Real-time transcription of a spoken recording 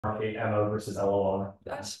MO versus LOR.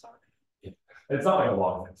 That's fine. It's not like a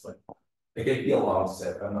long thing. It's like it could be a long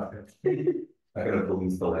set. I'm not gonna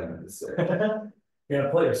police the land of the set. You're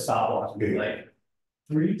gonna play your stopwatch. Be like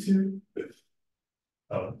 3, 2.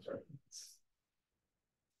 Oh, sorry.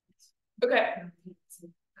 Okay.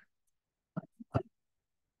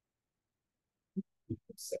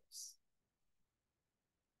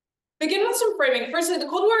 Begin with some framing. Firstly, the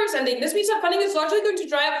Cold War is ending. This means that funding is largely going to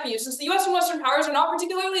dry up for you, since the US and Western powers are not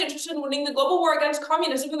particularly interested in winning the global war against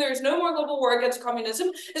communism, and there is no more global war against communism,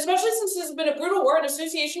 especially since this has been a brutal war and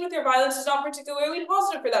association with their violence is not particularly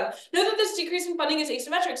positive for them. Note that this decrease in funding is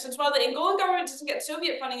asymmetric, since while the Angolan government doesn't get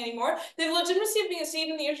Soviet funding anymore, they have legitimacy of being a state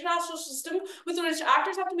in the international system with which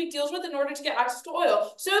actors have to make deals with in order to get access to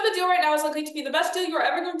oil. So the deal right now is likely to be the best deal you are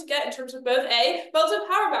ever going to get in terms of both A, relative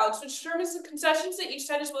power balance, which determines the concessions that each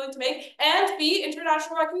side is willing to make, and B,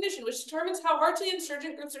 international recognition, which determines how harshly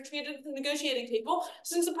insurgent groups are treated at the negotiating table,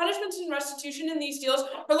 since the punishments and restitution in these deals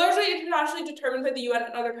are largely internationally determined by the UN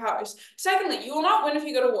and other powers. Secondly, you will not win if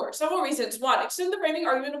you go to war. Several reasons. One, extend the framing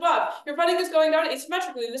argument above. Your funding is going down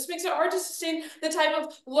asymmetrically. This makes it hard to sustain the type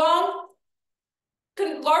of large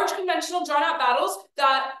conventional drawn-out battles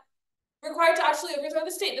that required to actually overthrow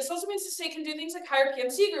the state. This also means the state can do things like hire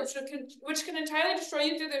PMC groups, which can entirely destroy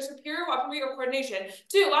you through their superior weaponry or coordination.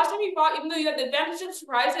 Two, last time you fought, even though you had the advantage of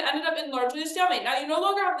surprise, it ended up in largely a stalemate. Now you no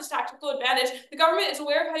longer have this tactical advantage. The government is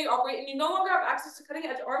aware of how you operate, and you no longer have access to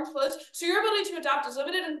cutting-edge arms flows, so your ability to adapt is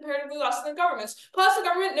limited and comparatively less than governments. Plus, the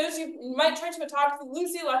government knows you might try to attack if you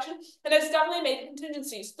lose the election, and has definitely made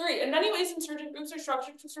contingencies. Three, in many ways, insurgent groups are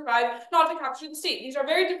structured to survive, not to capture the state. These are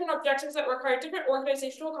very different objectives that require different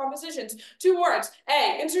organizational compositions. 2 words.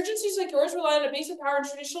 A, insurgencies like yours rely on a base of power in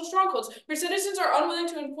traditional strongholds, where citizens are unwilling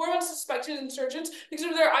to inform on suspected insurgents because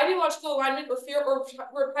of their ideological alignment with fear or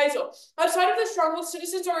reprisal. Outside of the strongholds,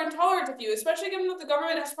 citizens are intolerant of you, especially given that the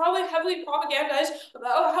government has probably heavily propagandized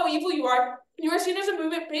about how evil you are. You are seen as a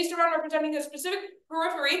movement based around representing a specific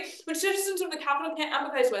periphery which citizens of the capital can't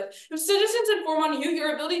empathize with. If citizens inform on you,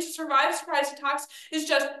 your ability to survive surprise attacks is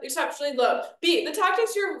just exceptionally low. B, the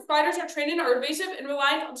tactics your fighters are trained in are evasive and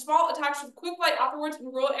reliant on small attacks with quick light afterwards in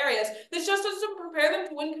rural areas. This just doesn't prepare them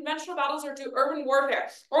to win conventional battles or do urban warfare,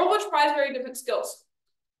 all of which prize very different skills.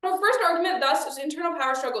 Our first argument, thus, is internal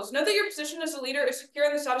power struggles. Note that your position as a leader is secure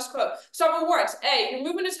in the status quo. Several warrants. A, your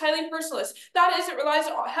movement is highly personalist. That is, it relies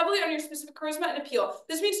heavily on your specific charisma and appeal.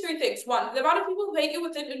 This means 3 things. 1, the amount of people who hate you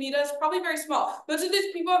within UNITA is probably very small. Most of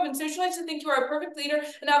these people have been socialized to think you are a perfect leader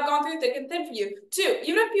and have gone through thick and thin for you. 2,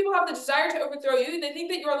 even if people have the desire to overthrow you, they think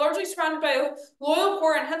that you are largely surrounded by a loyal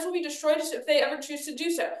core and hence will be destroyed if they ever choose to do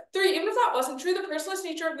so. 3, even if that wasn't true, the personalist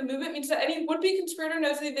nature of the movement means that any would-be conspirator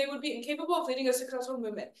knows that they would be incapable of leading a successful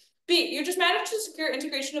movement. B, you just managed to secure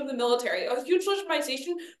integration of the military, a huge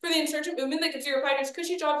legitimization for the insurgent movement that gives your fighters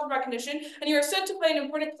cushy jobs and recognition, and you are said to play an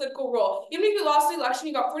important political role. Even if you lost the election,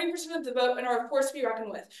 you got 40% of the vote and are of course to be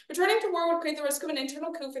reckoned with. Returning to war would create the risk of an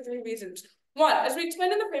internal coup for 3 reasons. 1, as we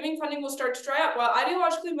explained in the framing, funding will start to dry up. While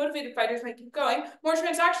ideologically motivated fighters might keep going, more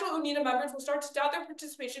transactional UNITA members will start to doubt their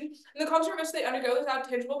participation in the constant risks they undergo without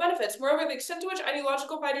tangible benefits. Moreover, the extent to which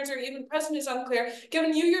ideological fighters are even present is unclear,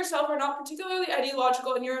 given you yourself are not particularly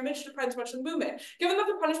ideological and your image depends much on the movement. Given that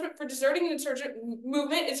the punishment for deserting an insurgent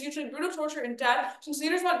movement is usually brutal torture and death, since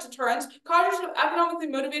leaders want deterrence, cautious of economically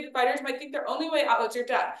motivated fighters might think their only way out is your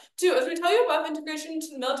death. 2, as we tell you above, integration into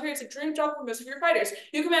the military is a dream job for most of your fighters.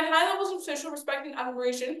 You command high levels of social respect and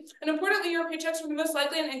admiration, and importantly, your paychecks are the most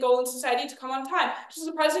likely in Angolan society to come on time, since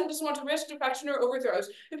the president doesn't want to risk defection or overthrows.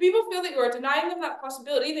 If people feel that you are denying them that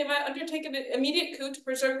possibility, they might undertake an immediate coup to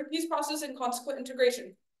preserve the peace process and consequent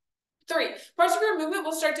integration. 3, parts of your movement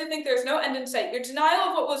will start to think there's no end in sight. Your denial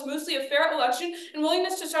of what was mostly a fair election and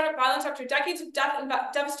willingness to start up violence after decades of death and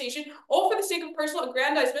devastation, all for the sake of personal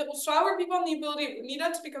aggrandizement, will sour people on the ability of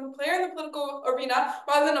UNITA to become a player in the political arena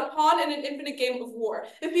rather than a pawn in an infinite game of war.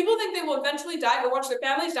 If people think they will eventually die or watch their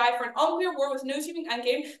families die for an unclear war with no seeming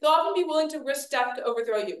endgame, they'll often be willing to risk death to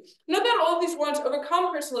overthrow you. Note that all of these warrants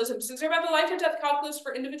overcome personalism, since they're about the life or death calculus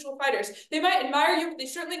for individual fighters. They might admire you, but they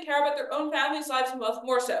certainly care about their own families' lives and wealth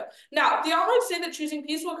more so. Now, the odds say that choosing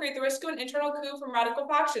peace will create the risk of an internal coup from radical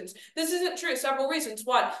factions. This isn't true, several reasons.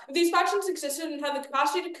 1, if these factions existed and had the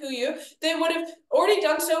capacity to coup you, they would have already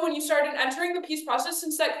done so when you started entering the peace process,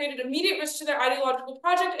 since that created immediate risk to their ideological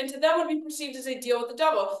project and to them would be perceived as a deal with the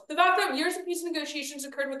devil. The fact that years of peace negotiations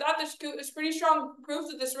occurred without this coup is pretty strong proof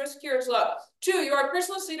that this risk here is low. 2, you are a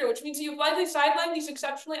personalist leader, which means that you've likely sidelined these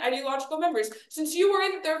exceptionally ideological members, since you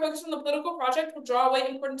worry that their focus on the political project will draw away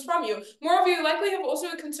importance from you. Moreover, you likely have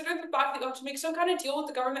also considered the fact that you have to make some kind of deal with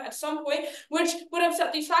the government at some point, which would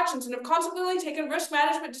upset these factions, and have consequently taken risk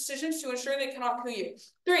management decisions to ensure they cannot kill you.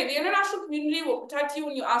 3. The international community will protect you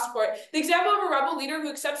when you ask for it. The example of a rebel leader who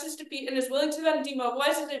accepts his defeat and is willing to then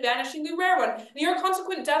demobilize is a vanishingly rare one, and your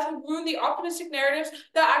consequent death would ruin the optimistic narratives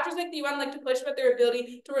that actors like the UN like to push about their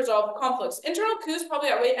ability to resolve conflicts. Internal coups probably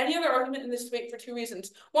outweigh any other argument in this debate for 2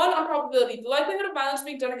 reasons. 1, on probability. The likelihood of violence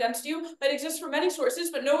being done against you might exist from many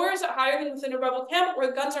sources, but nowhere is it higher than within a rebel camp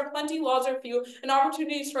where guns are plenty, laws are few, and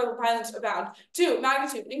opportunities for violence abound. 2,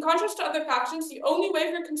 magnitude. In contrast to other factions, the only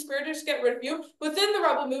way for conspirators to get rid of you within the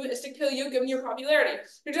rebel movement is to kill you, given your popularity.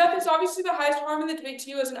 Your death is obviously the highest harm in the debate to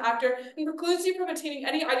you as an actor and precludes you from attaining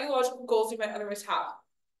any ideological goals you might otherwise have.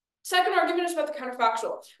 Second argument is about the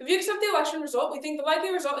counterfactual. If you accept the election result, we think the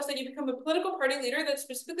likely result is that you become a political party leader that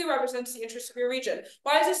specifically represents the interests of your region.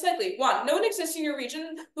 Why is this likely? 1, no one exists in your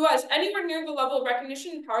region who has anywhere near the level of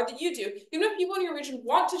recognition and power that you do. Even if people in your region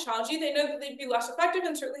want to challenge you, they know that they'd be less effective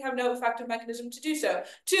and certainly have no effective mechanism to do so.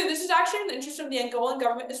 2, this is actually in the interest of the Angolan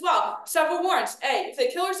government as well. Several warrants. A, if they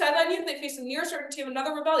kill or sideline you, they face the near certainty of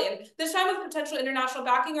another rebellion, this time with potential international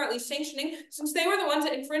backing or at least sanctioning, since they were the ones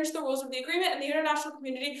that infringed the rules of the agreement, and the international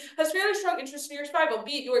community has fairly strong interest in your survival.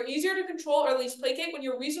 B, you are easier to control or at least placate when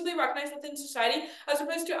you're reasonably recognized within society, as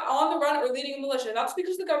opposed to on the run or leading a militia. That's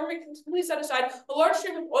because the government can simply set aside a large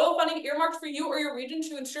stream of oil funding earmarked for you or your region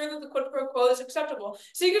to ensure that the quid pro quo is acceptable.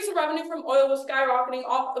 C, because the revenue from oil was skyrocketing,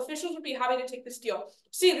 officials would be happy to take this deal.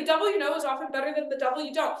 C, the devil you know is often better than the devil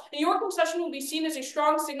you don't, and your concession will be seen as a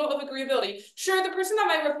strong signal of agreeability. Sure, the person that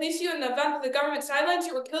might replace you in the event that the government sidelines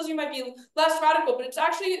you or kills you might be less radical, but it's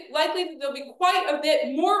actually likely that they'll be quite a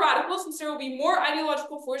bit more radical, since there will be more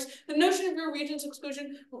ideological force, the notion of your region's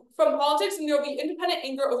exclusion from politics, and there will be independent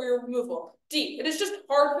anger over your removal. D, it is just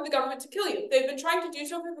hard for the government to kill you. They've been trying to do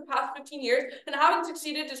so for the past 15 years and haven't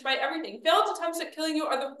succeeded despite everything. Failed attempts at killing you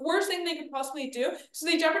are the worst thing they could possibly do, so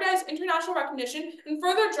they jeopardize international recognition and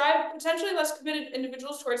further drive potentially less committed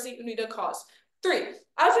individuals towards the UNITA cause. 3,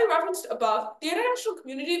 as we referenced above, the international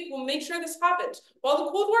community will make sure this happens. While the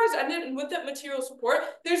Cold War has ended and with it material support,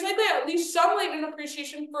 there's likely at least some latent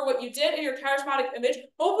appreciation for what you did and your charismatic image,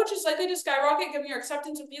 both of which is likely to skyrocket given your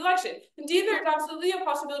acceptance of the election. Indeed, there's absolutely a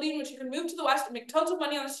possibility in which you can move to the West and make tons of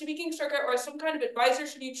money on the speaking circuit or as some kind of advisor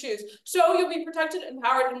should you choose. So you'll be protected,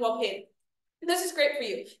 empowered, and well paid. This is great for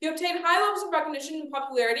you. You obtain high levels of recognition and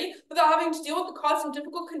popularity without having to deal with the costs and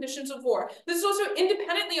difficult conditions of war. This is also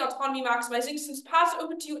independently autonomy maximizing, since paths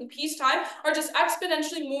open to you in peacetime are just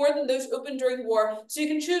exponentially more than those open during war, so you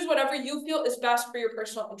can choose whatever you feel is best for your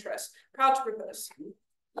personal interests. Proud to propose.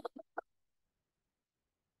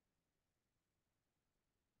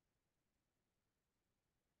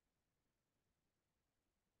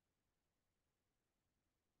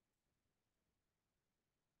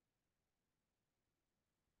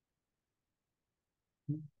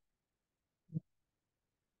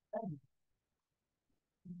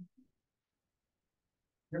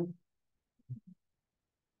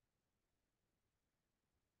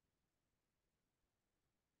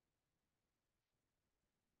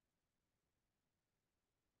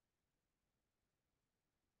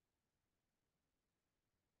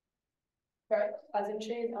 Right, as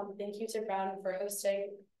intros, thank you to Brown for hosting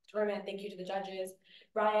the tournament. Thank you to the judges.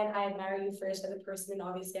 Ryan, I admire you first as a person, and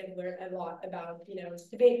obviously I've learned a lot about,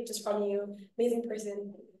 debate just from you. Amazing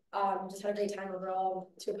person. Just had a great time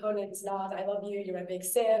overall. To opponents, Naz, I love you. You're my big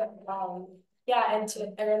sim. Yeah, and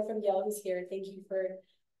to everyone from Yale who's here, thank you for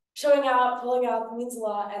showing out, pulling up. It means a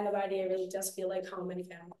lot, and the idea really does feel like home and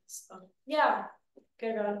family. So yeah,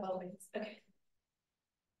 good round always. Okay.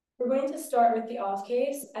 We're going to start with the off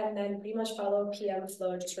case and then pretty much follow PM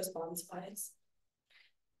flow, just response wise.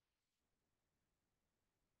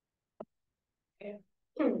 Okay.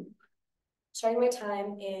 Starting my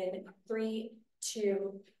time in 3,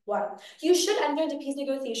 2, 1. You should enter into peace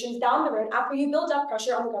negotiations down the road after you build up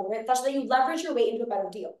pressure on the government such that you leverage your way into a better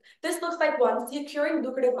deal. This looks like 1, securing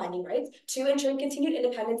lucrative mining rights, 2, ensuring continued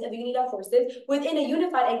independence of UNITA forces within a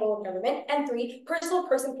unified Angolan government, and 3, personal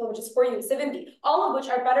person privileges for you, Savimbi, all of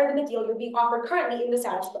which are better than the deal you're being offered currently in the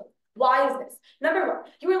status quo. Why is this? Number 1,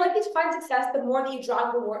 you are likely to find success the more that you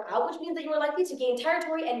drag the war out, which means that you are likely to gain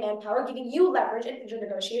territory and manpower, giving you leverage in future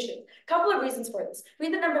negotiations. Couple of reasons for this.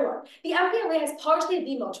 Reason number 1, the MPLA has partially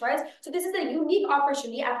demilitarized, so this is a unique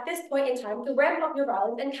opportunity at this point in time to ramp up your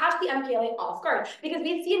violence and catch the MPLA off guard, because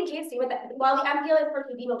we see in case that while the MPLA is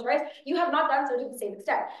partially demilitarized, you have not done so to the same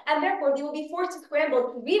extent, and therefore they will be forced to scramble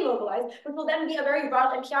to remobilize, which will then be a very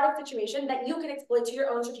violent and chaotic situation that you can exploit to your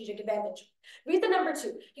own strategic advantage. Reason number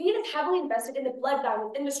 2, you need to is heavily invested in the blood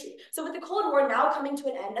diamond industry. So with the Cold War now coming to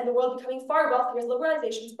an end and the world becoming far wealthier as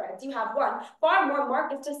liberalization spreads, you have one, far more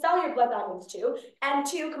markets to sell your blood diamonds to, and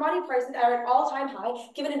two, commodity prices are at all-time high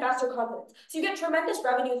given investor confidence. So you get tremendous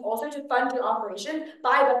revenues also to fund your operation,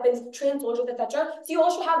 buy weapons, train soldiers, etc. So you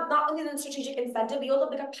also have not only the strategic incentive, but you also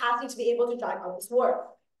have the capacity to be able to drive on this war.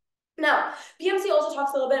 Now, PMC also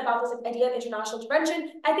talks a little bit about this idea of international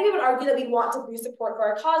intervention. I think we would argue that we want to boost support for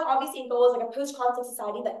our cause. Obviously, Angola is like a post-conflict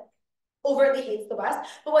society that overtly hates the West,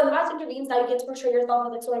 but when the West intervenes, now you get to portray yourself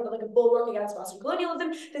as like sort of like a bulwark against Western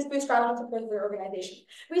colonialism. This boosts gradual support for your organization.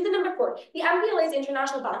 Reason number 4, the MPLA's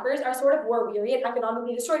international backers are sort of war weary and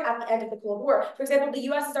economically destroyed at the end of the Cold War. For example,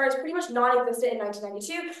 the USSR is pretty much non-existent in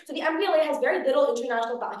 1992, so the MPLA has very little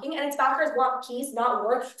international backing, and its backers want peace, not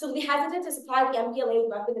war, so they'll be hesitant to supply the MPLA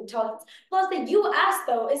with weapons and intelligence. Plus, the US,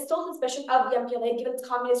 though, is still suspicious of the MPLA given its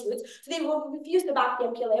communist roots, so they will refuse to back the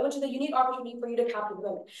MPLA, which is a unique opportunity for you to capture the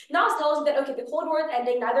moment. Now, tells you that, okay, the Cold War is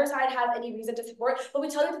ending, neither side has any reason to support, but we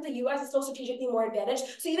tell you that the US is still strategically more advantaged,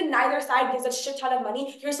 so even neither side gives a shit ton of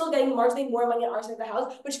money, you're still getting marginally more money on our side of the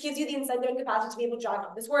house, which gives you the incentive and capacity to be able to drive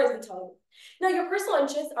on this war, as we tell you. Now, your personal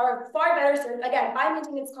interests are far better served, again, by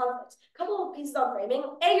maintaining this conflict. A couple of pieces on framing.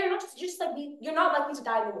 A, you're not likely to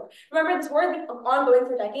die in the war. Remember, this war has been ongoing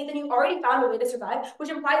for decades, and you've already found a way to survive, which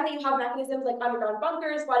implies that you have mechanisms like underground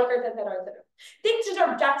bunkers, bodyguards, etc., etc. Things just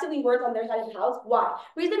are objectively worse on their side of the house. Why?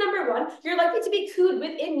 Reason number 1, you're likely to be cooed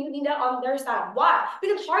within UNITA on their side. Why?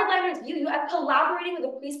 Because hardliners view you as collaborating with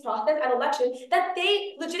the peace process and election that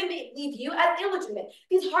they legitimately view as illegitimate.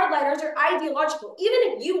 These hardliners are ideological, even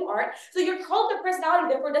if you aren't. So your cult of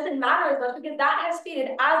personality, therefore, doesn't matter as much because that has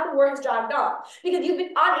faded as the war has dragged on. Because you've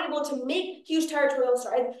been unable to make huge territorial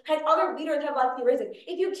strides, hence other leaders have likely risen.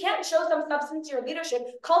 If you can't show some substance to your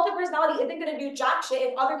leadership, cult of personality isn't going to do jack shit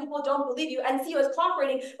if other people don't believe you and see you as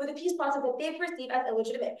cooperating with a peace process that they perceive as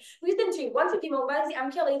illegitimate. Reason 2, once you demobilize, the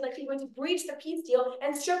MPLA is likely going to breach the peace deal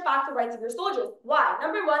and strip back the rights of your soldiers. Why?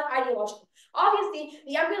 Number 1, ideological. Obviously,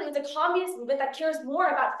 the MPLA is a communist movement that cares more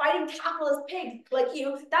about fighting capitalist pigs like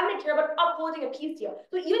you than they care about upholding a peace deal.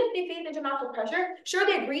 So even if they face international pressure, sure,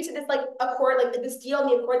 they agree to this like accord, like this deal in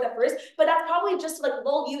the accords at first, but that's probably just to like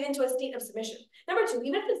lull you into a state of submission. Number 2,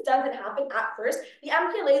 even if this doesn't happen at first, the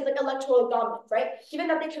MPLA is like electorally dominant, right? Given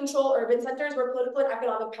that they control urban centers where political and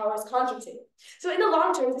economic power is concentrated. So in the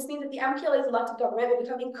long term, this means that the MPLA's elected government will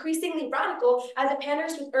become increasingly radical as it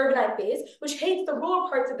panders to its urbanite base, which hates the rural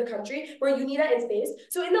parts of the country where UNITA is based.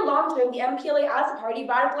 So in the long term, the MPLA as a party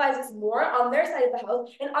radicalizes more on their side of the house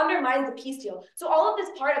and undermines the peace deal. So all of this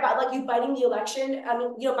part about like you biting the election,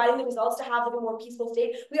 biting the results to have like a more peaceful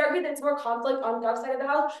state, we argue that it's more conflict on Gov's side of the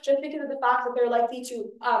house just because of the fact that they're likely to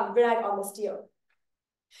renege on this deal.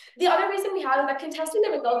 The other reason we have is that contesting the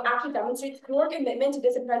results actually demonstrates your commitment to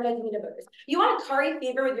disenfranchise UNITA voters. You want to curry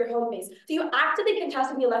favor with your home base. So you actively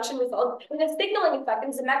contesting the election results with a signaling effect,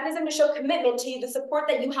 and it's a mechanism to show commitment to you, the support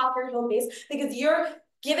that you have for your home base, because you're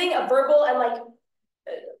giving a verbal and like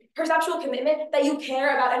perceptual commitment that you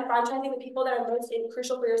care about enfranchising the people that are most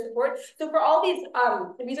crucial for your support. So for all these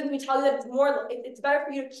reasons, we tell you that it's better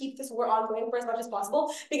for you to keep this war ongoing for as much as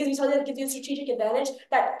possible, because we tell you that it gives you a strategic advantage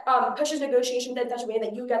that pushes negotiations in such a way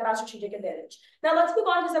that you get that strategic advantage. Now let's move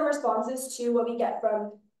on to some responses to what we get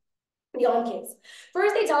from the Yale case.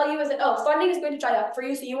 First, they tell you is that, oh, funding is going to dry up for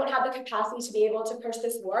you, so you won't have the capacity to be able to push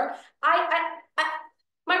this war.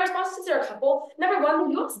 My responses are a couple. Number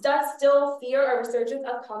 1, the US does still fear a resurgence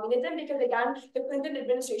of communism because, again, the Clinton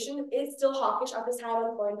administration is still hawkish at this time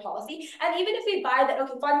on foreign policy. And even if we buy that,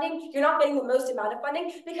 okay, funding, you're not getting the most amount of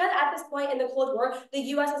funding, because at this point in the Cold War, the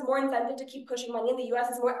US has more incentive to keep pushing money, and the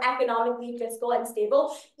US is more economically fiscal and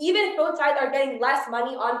stable. Even if both sides are getting less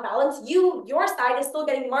money on balance, your side is still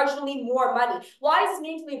getting marginally more money. Why is this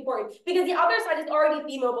meaningfully important? Because the other side is already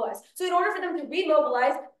demobilized. So in order for them to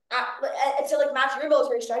remobilize, to like match your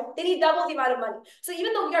military strength, they need double the amount of money. So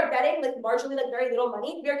even though we are getting like marginally like very little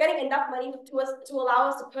money, we are getting enough money to allow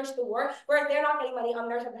us to push the war, whereas they're not getting money on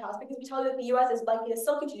their side of the house, because we tell you that the US is likely to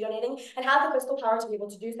still continue donating and has the fiscal power to be able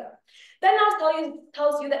to do so. Then now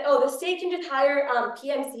tells you that, oh, the state can just hire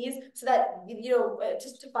PMCs so that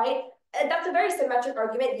just to fight. And that's a very symmetric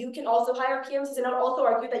argument. You can also hire PMCs, and I would also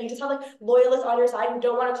argue that you just have like loyalists on your side who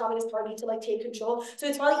don't want a communist party to like take control. So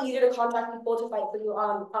it's probably easier to contract people to fight for you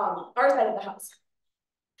on our side of the house.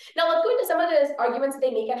 Now let's go into some of the arguments that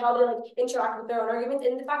they make and how they like interact with their own arguments,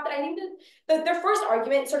 and the fact that I think that their first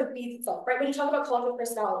argument sort of beats itself, right? When you talk about collective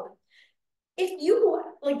personality. if you,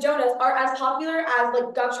 like Jonas, are as popular as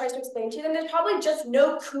like Gov tries to explain to you, then there's probably just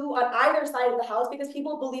no coup on either side of the house because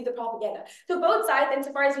people believe the propaganda. So both sides,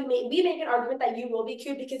 insofar as we make an argument that you will be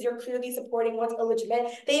couped because you're clearly supporting what's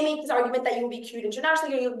illegitimate. They make this argument that you will be couped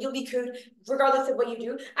internationally, or you'll be couped regardless of what you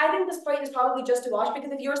do. I think this fight is probably just to watch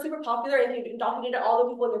because if you're super popular and you've indoctrinated all the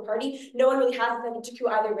people in your party, no one really has incentive to coup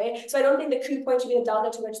either way. So I don't think the coup point should be the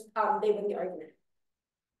delta to which they win the argument.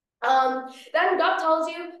 Then Gov tells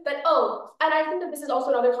you that, oh, and I think that this is also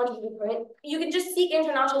another contradictory point, you can just seek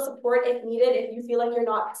international support if needed, if you feel like you're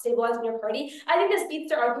not stabilized in your party. I think this beats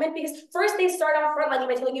their argument because first they start off frontlining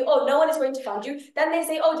by telling you, oh, no one is going to fund you. Then they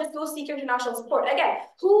say, oh, just go seek your international support. Again,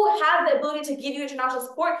 who has the ability to give you international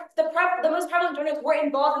support? The most prevalent donors were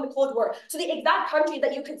involved in the Cold War. So the exact countries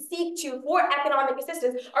that you could seek to for economic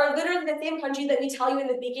assistance are literally the same countries that we tell you in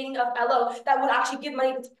the beginning of LO that would actually give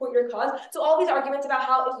money to support your cause. So all these arguments about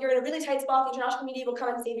how if you're in a really tight spot, the international community will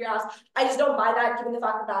come and save your ass. I just don't buy that, given the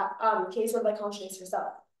fact that that case sort of like contradicts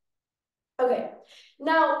yourself. Okay,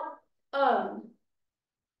 now,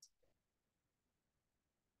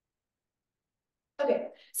 okay,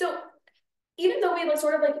 so even though we like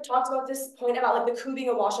sort of like talked about this point about like the coup being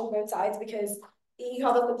a wash on both sides because you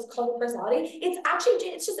have like this cult of personality,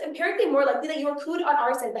 it's just empirically more likely that you are couped on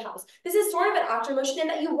our side of the house. This is sort of an actor motion in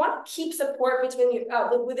that you want to keep support between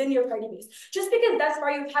your within your party base. Just because thus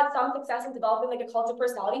far you've had some success in developing like a cult of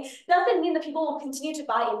personality doesn't mean that people will continue to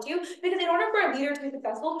buy into you, because in order for a leader to be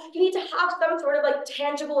successful, you need to have some sort of like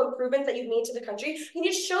tangible improvements that you've made to the country. You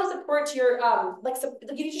need to show support to your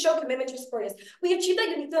you need to show commitment to your supporters. We achieve that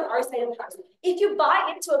uniquely on our side of the house. If you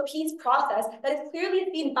buy into a peace process that is clearly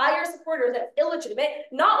seen by your supporters as illegitimate,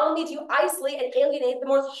 not only do you isolate and alienate the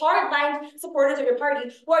most hard-lined supporters of your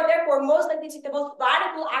party, who are therefore most likely to take the most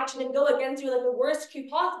radical action and go against you like the worst coup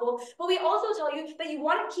possible, but we also tell you that you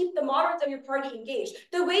want to keep the moderates of your party engaged.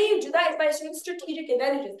 The way you do that is by showing strategic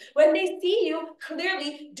advantages. When they see you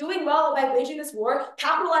clearly doing well by waging this war,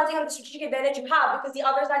 capitalizing on the strategic advantage you have because the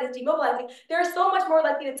other side is demobilizing, they're so much more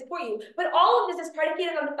likely to support you. But all of this is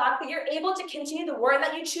predicated on the fact that you're able to continue the war and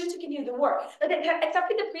that you choose to continue the war. Like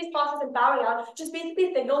accepting the peace process and bowing out just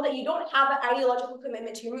basically signal that you don't have an ideological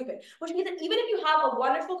commitment to your movement, which means that even if you have a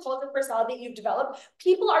wonderful cult of personality that you've developed,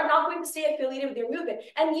 people are not going to stay affiliated with your movement.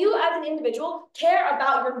 And you as an individual care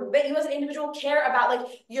about your movement. You as an individual care about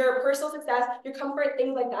like your personal success, your comfort,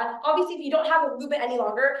 things like that. Obviously, if you don't have a movement any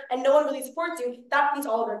longer and no one really supports you, that beats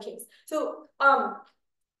all of our case. So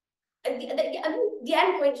the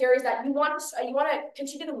end point here is that you want to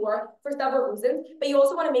continue the war for several reasons, but you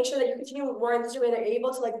also want to make sure that you're continuing the war in such a way that you're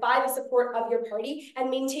able to like buy the support of your party and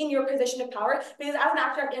maintain your position of power. Because as an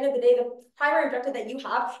actor, at the end of the day, the primary objective that you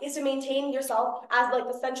have is to maintain yourself as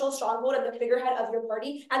like the central stronghold and the figurehead of your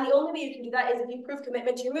party. And the only way you can do that is if you prove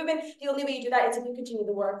commitment to your movement. The only way you do that is if you continue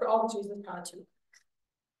the war for all these reasons proud to.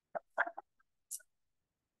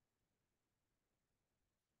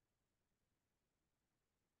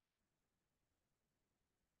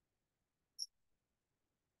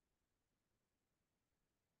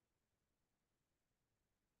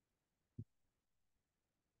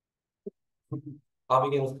 I'll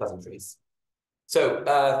begin with pleasantries. So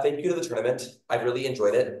thank you to the tournament. I've really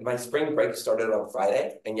enjoyed it. My spring break started on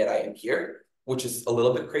Friday, and yet I am here, which is a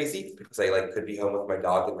little bit crazy because I like could be home with my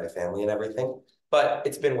dog and my family and everything. But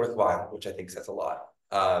it's been worthwhile, which I think says a lot.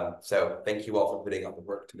 So thank you all for putting up the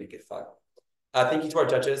work to make it fun. Thank you to our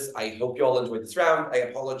judges. I hope you all enjoyed this round. I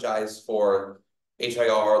apologize for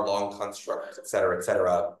HIR, long construct, et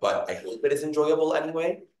cetera, but I hope it is enjoyable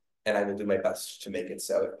anyway, and I will do my best to make it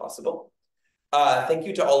so if possible. Thank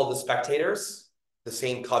you to all of the spectators. The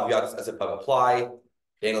same caveats as above apply.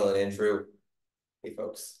 Daniel and Andrew. Hey,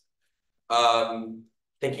 folks.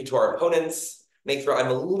 Thank you to our opponents. Nathra, I'm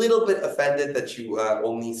a little bit offended that you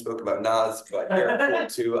only spoke about Nas, but you're cool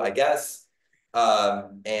too, I guess.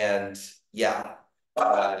 And yeah,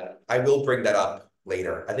 I will bring that up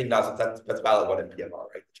later. I think Nas, that's valid one in PMR,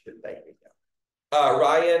 right? You didn't thank me. Yeah.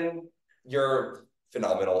 Ryan, you're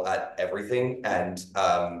phenomenal at everything. And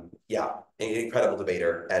yeah, an incredible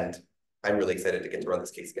debater. And I'm really excited to get to run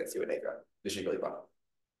this case against you and Nathra. This should be really fun.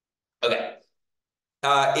 Okay.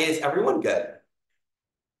 Is everyone good?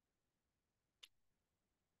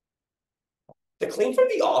 The claim from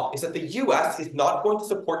the off is that the US is not going to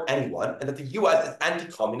support anyone and that the US is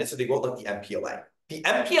anti-communist, so they won't let the MPLA. The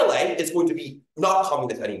MPLA is going to be not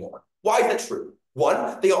communist anymore. Why is that true?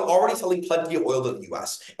 One, they are already selling plenty of oil to the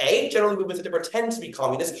US. Generally movements that pretend to be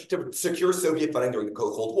communist to secure Soviet funding during the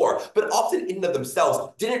Cold War, but often in and of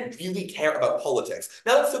themselves didn't really care about politics.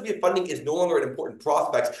 Now that Soviet funding is no longer an important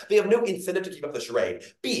prospect, they have no incentive to keep up the charade.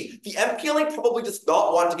 B, the MPLA probably does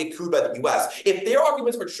not want to get Cuba by the US. If their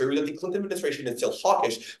arguments are true that the Clinton administration is still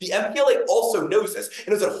hawkish, the MPLA also knows this and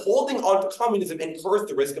knows that holding on to communism incurs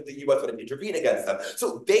the risk of the US would intervene against them.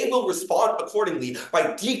 So they will respond accordingly by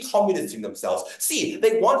decommunisting themselves. C,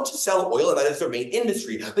 they want to sell oil, and that is their main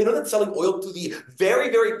industry. They know that selling oil to the very,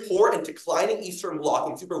 very poor and declining Eastern Bloc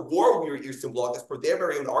and super war-weary Eastern Bloc, as per their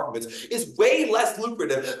very own arguments, is way less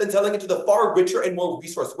lucrative than selling it to the far richer and more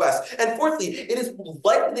resource West. And fourthly, it is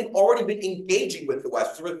likely they've already been engaging with the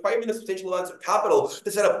West, which is requiring a substantial amounts of capital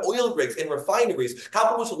to set up oil rigs and refineries.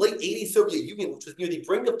 Capital which the late 80s Soviet Union, which was near the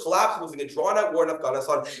brink of collapse, losing a drawn-out war in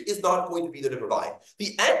Afghanistan, is not going to be there to provide.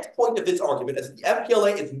 The end point of this argument is that the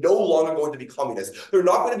MPLA is no longer going to be communist. They're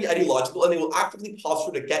not going to be ideological, and they will actively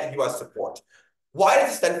posture to get US support. Why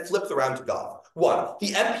does this then flip around to Gov? One,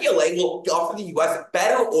 the MPLA will offer the US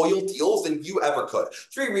better oil deals than you ever could.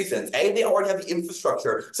 3 reasons. A, they already have the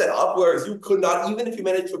infrastructure set up, whereas you could not, even if you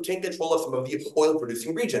managed to obtain control of some of the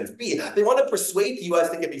oil-producing regions. B, they want to persuade the US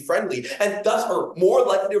they can be friendly, and thus are more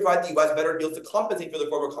likely to provide the US better deals to compensate for their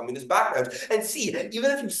former communist background. And C,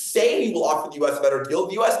 even if you say you will offer the US a better deal,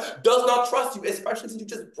 the US does not trust you, especially since you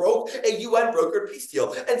just broke a UN-brokered peace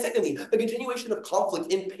deal. And secondly, the continuation of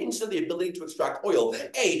conflict impinges on the ability to extract oil.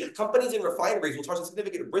 A, companies and refineries will charge a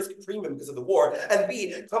significant risk premium because of the war, and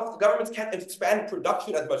B, governments can't expand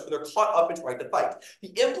production as much when they're caught up in trying to fight. The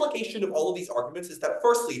implication of all of these arguments is that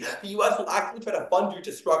firstly, the US will actually try to fund your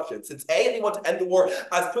destruction, since A, they want to end the war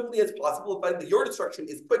as quickly as possible, but your destruction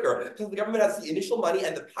is quicker because the government has the initial money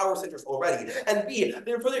and the power centers already, and B,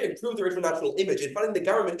 they will further improve their international image, and funding the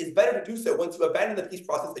government is better to do so once you abandon the peace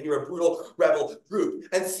process and you're a brutal rebel group.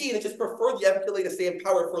 And C, they just prefer the MPLA to stay in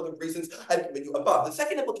power for the reasons I've given you above. The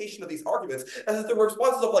second implication of these arguments is that the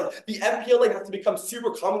responses of like the MPLA has to become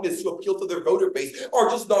super communist to appeal to their voter base are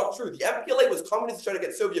just not true. The MPLA was communist to try to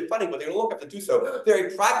get Soviet funding, but they no longer have to do so. They're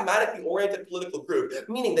a pragmatically oriented political group,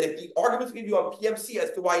 meaning that if the arguments we give you on PMC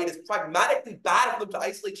as to why it is pragmatically bad for them to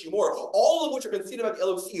isolate you more, all of which are conceded about the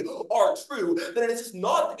LOC are true, then it is just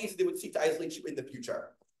not the case that they would seek to isolate you in the future.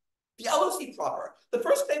 The LOC proper. The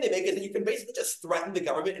first claim they make is that you can basically just threaten the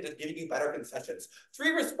government into giving you better concessions.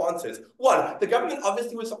 3 responses. 1, the government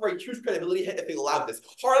obviously would suffer a huge credibility hit if they allowed this.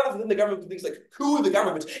 Harder within the government things like coup the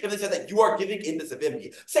government if they said that you are giving in to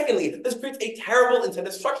Savimbi. Secondly, this creates a terrible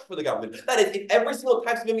incentive structure for the government. That is, if every single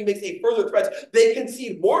time Savimbi makes a further threat, they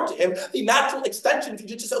concede more to him, the natural extension is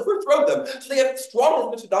to just overthrow them. So they have strong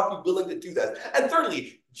evidence to not be willing to do this. And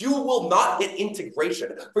thirdly, you will not get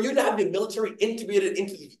integration. For you to have the military integrated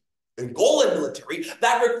into the Angolan military,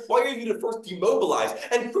 that requires you to first demobilize.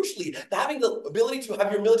 And crucially, having the ability to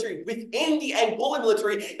have your military within the Angolan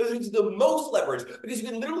military is the most leverage, because you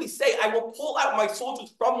can literally say, I will pull out my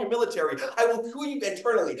soldiers from your military. I will coup you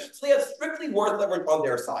internally. So they have strictly worth leverage on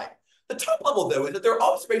their side. The top level, though, is that their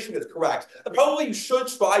observation is correct. That probably you should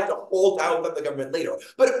try to hold down the government later.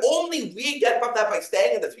 But only we get from that by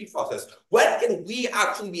staying in the peace process. When can we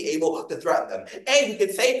actually be able to threaten them? A, we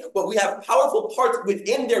can say, well, we have powerful parts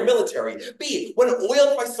within their military. B, when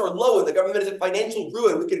oil prices are low and the government is in financial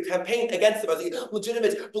ruin, we can campaign against them as a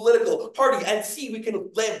legitimate political party. And C, we can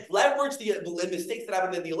leverage the mistakes that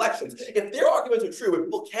happened in the elections. If their arguments are true, if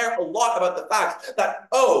people care a lot about the fact that,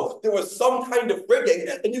 oh, there was some kind of rigging,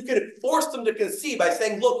 then you can force them to concede by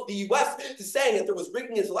saying, look, the US is saying that there was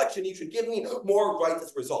rigging in this election, you should give me more rights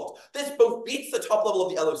as a result. This both beats the top level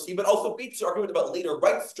of the LOC, but also beats the argument about later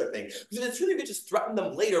rights stripping. Because if it's true we could just threaten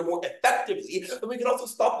them later more effectively, then we can also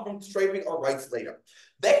stop them from stripping our rights later.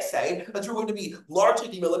 They say that you're going to be largely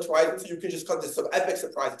demilitarized, so you can just cut this some epic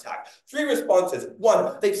surprise attack. 3 responses.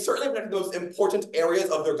 1, they've certainly protected the most important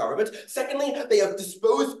areas of their government. Secondly, they have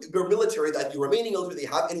disposed their military, that the remaining military they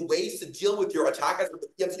have, in ways to deal with your attack, as with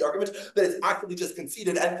the PMC argument, that is actually just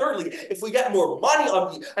conceded. And thirdly, if we get more money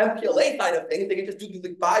on the MPLA side of things, they can just do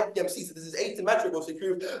the 5 PMCs. So this is asymmetrical, so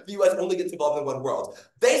prove the US only gets involved in one world.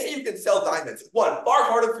 They say you can sell diamonds. 1, far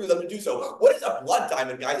harder for them to do so. What is a blood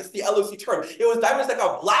diamond, guys? It's the LOC term. It was diamonds that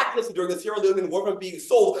got blacklisted during the Sierra Leone war from being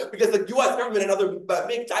sold because the US government and other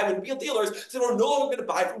big diamond wheel dealers said we're no longer going to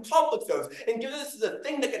buy from conflict zones. And given this is a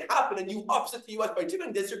thing that can happen and you upset the US by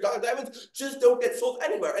doing this, your diamonds just don't get sold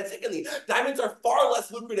anywhere. And secondly, diamonds are far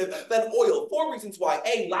less lucrative than oil. 4 reasons why.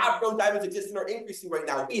 A, lab-grown diamonds exist and are increasing right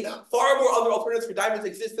now. B, far more other alternatives for diamonds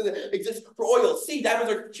exist than exist for oil. C,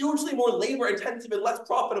 diamonds are hugely more labor-intensive and less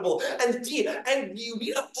profitable. And D, and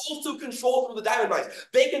UNITA also controls the diamond mines.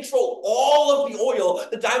 They control all of the oil oil.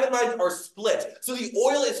 The diamond mines are split. So the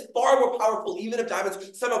oil is far more powerful, even if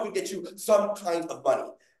diamonds somehow could get you some kind of money.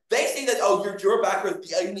 They say that, oh, your backers,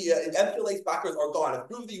 the MPLA's backers are gone. If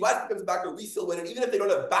prove the US becomes a backer, we still win. And even if they don't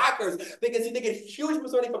have backers, they can see they get huge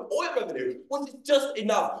money from oil revenue, which is just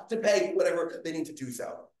enough to pay whatever they need to do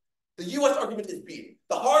so. The US argument is beaten.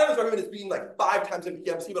 The hardest argument is beaten like 5 times in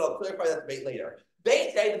PMC, but I'll clarify that debate later.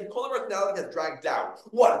 They say that the cult of personality has dragged down.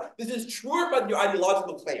 One, this is truer by your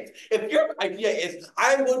ideological claims. If your idea is,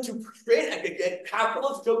 I'm going to create a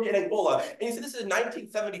capitalist utopia in Angola, and you say this is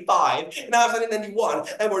 1975, and now it's 1991,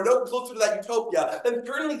 and we're no closer to that utopia, then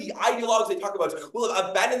currently the ideologues they talk about will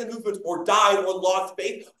have abandoned the movement or died or lost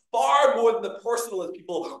faith far more than the personalist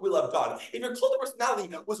people will have done. If your cult of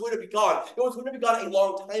personality was going to be gone, it was going to be gone a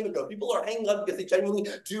long time ago. People are hanging on because they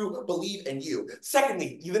genuinely do believe in you.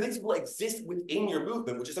 Secondly, even these people exist within your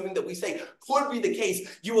movement, which is something that we say could be the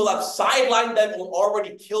case. You will have sidelined them or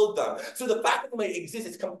already killed them. So the fact that they might exist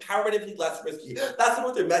is comparatively less risky. That's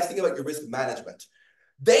what they're messing about your risk management.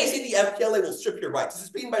 They say the MPLA will strip your rights. This is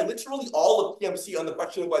being by literally all of PMC on the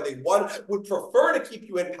question of why they, one, would prefer to keep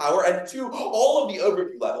you in power, and two, all of the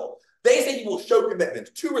overview level. They say you will show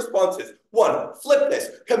commitment. 2 responses. 1, flip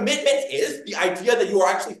this. Commitment is the idea that you are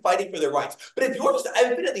actually fighting for their rights. But if you're just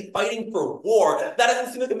infinitely fighting for war, that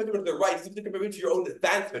doesn't seem like a commitment to their rights. It seems like a commitment to your own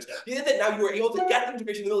advancement. The idea that now you are able to get the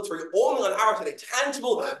integration in the military only on our side, a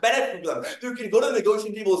tangible benefit for them. You can go to the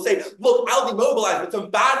negotiating table and say, look, I'll demobilize, but some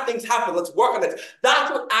bad things happen. Let's work on it.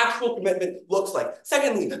 That's what actual commitment looks like.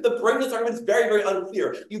 Secondly, the brainless argument is very, very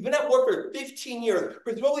unclear. You've been at war for 15 years.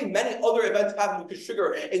 Presumably many other events happen which could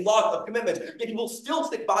trigger a loss of commitment, yet people still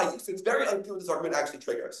stick by you. So it's very unclear what this argument actually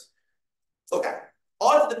triggers. Okay,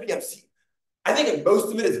 on to the PMC. I think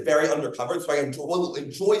most of it is very undercovered, so I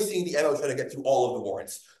enjoy seeing the MO try to get through all of the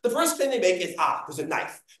warrants. The first claim they make is, there's a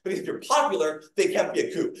knife. Because if you're popular, they can't be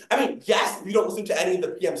a coup. I mean, yes, if you don't listen to any of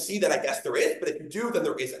the PMC, then I guess there is, but if you do, then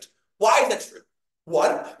there isn't. Why is that true?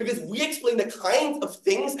 1, because we explain the kinds of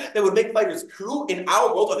things that would make fighters coup in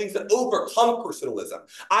our world are things that overcome personalism,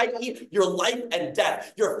 i.e. your life and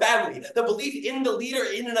death, your family, the belief in the leader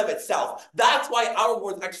in and of itself. That's why our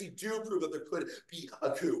wars actually do prove that there could be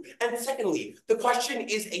a coup. And secondly, the question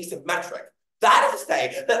is asymmetric. That is to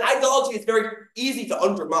say that ideology is very easy to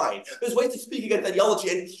undermine. There's ways to speak against ideology,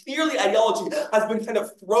 and clearly ideology has been kind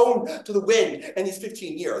of thrown to the wind in these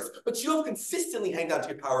 15 years. But you have consistently hanged on to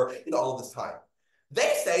your power in all of this time.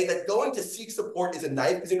 They say that going to seek support is a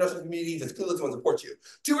knife because the international community is clearly going to support you.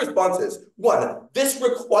 2 responses. 1, this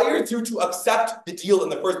requires you to accept the deal in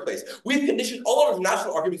the first place. We've conditioned all our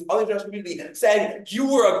national arguments on the international community saying you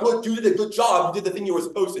did a good job, you did the thing you were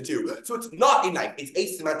supposed to do. So it's not a knife, it's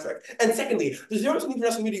asymmetric. And secondly, there's no reason the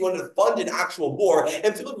international community wanted to fund an actual war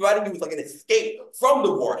and simply providing you with like an escape from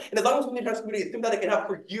the war. And as long as the international community is sympathetic enough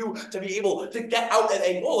for you to be able to get out of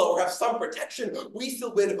Angola or have some protection, we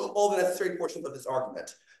still win all the necessary portions of this argument.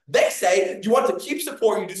 They say you want to keep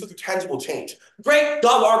support, you do so through tangible change. Great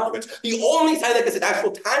dumb argument. The only side that gets an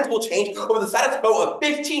actual tangible change over the status quo of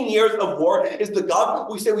 15 years of war is the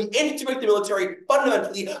Gov. We say we integrate the military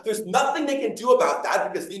fundamentally. There's nothing they can do about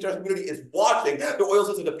that because the international community is watching. Their oil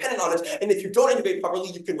systems are dependent on it. And if you don't integrate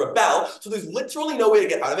properly, you can rebel. So there's literally no way to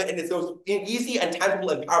get out of it. And it's those easy and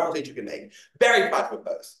tangible and powerful change you can make. Very proud to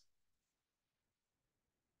propose.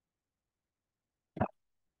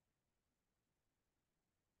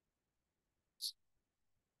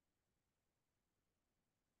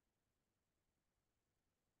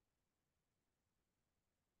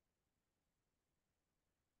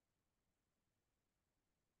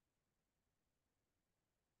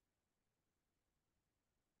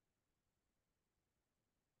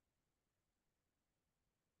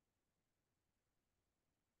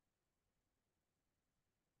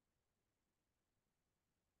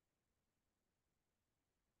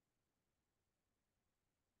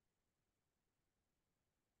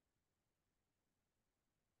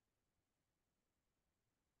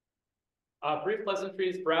 Brief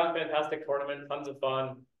pleasantries, Brown, fantastic tournament, tons of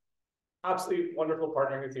fun. Absolutely wonderful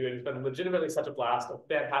partnering with you. It's been legitimately such a blast, a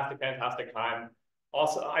fantastic time.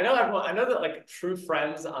 Also, I know that like true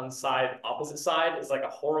friends on opposite side is like a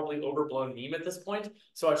horribly overblown meme at this point.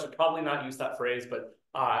 So I should probably not use that phrase, but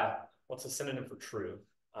what's a synonym for true?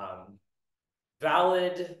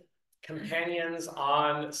 Valid companions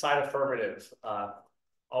on side affirmative.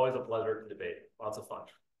 Always a pleasure to debate. Lots of fun.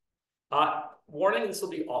 Warning, this will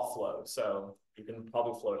be off flow, so you can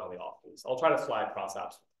probably float on the off please. I'll try to slide cross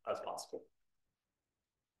apps as possible.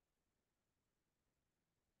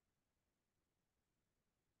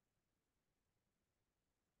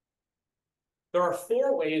 There are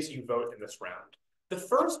 4 ways you vote in this round. The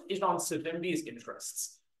first is on Savimbi's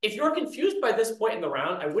interests. If you're confused by this point in the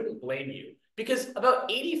round, I wouldn't blame you, because about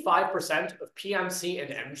 85% of PMC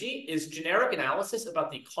and MG is generic analysis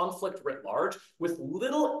about the conflict writ large with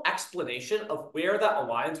little explanation of where that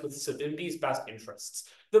aligns with Savimbi's best interests.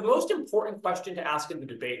 The most important question to ask in the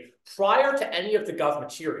debate prior to any of the Gov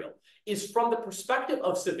material is, from the perspective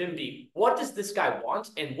of Savimbi, what does this guy want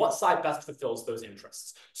and what side best fulfills those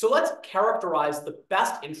interests? So let's characterize the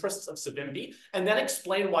best interests of Savimbi and then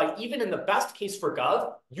explain why, even in the best case for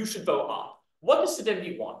Gov, you should vote up. What does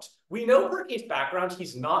Savimbi want? We know per case background,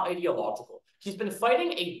 he's not ideological. He's been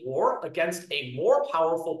fighting a war against a more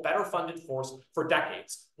powerful, better funded force for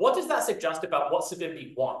decades. What does that suggest about what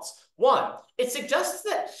Savimbi wants? One, it suggests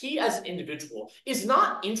that he as an individual is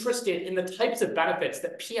not interested in the types of benefits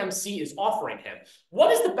that PMC is offering him.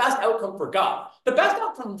 What is the best outcome for Gov? The best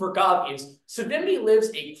outcome for Gov is Savimbi lives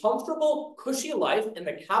a comfortable, cushy life in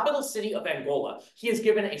the capital city of Angola. He is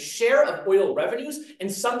given a share of oil revenues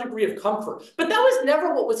and some degree of comfort. But that was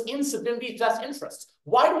never what was in Savimbi's best interests.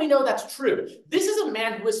 Why do we know that's true? This is a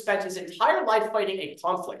man who has spent his entire life fighting a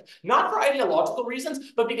conflict, not for ideological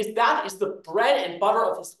reasons, but because that is the bread and butter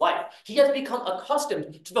of his life. He has become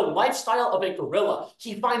accustomed to the lifestyle of a guerrilla.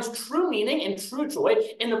 He finds true meaning and true joy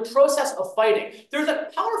in the process of fighting. There's a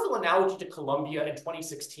powerful analogy to Colombia in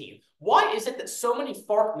 2016. Why is it that so many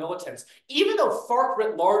FARC militants, even though FARC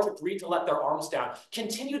writ large agreed to let their arms down,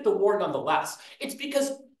 continued the war nonetheless? It's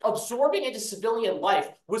because absorbing into civilian life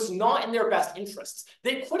was not in their best interests.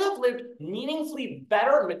 They could have lived meaningfully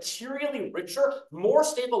better, materially richer, more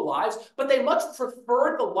stable lives, but they much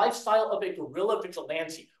preferred the lifestyle of a guerrilla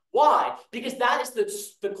vigilante. Why? Because that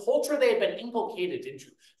is the culture they had been inculcated into.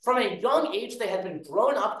 From a young age, they had been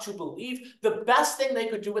grown up to believe the best thing they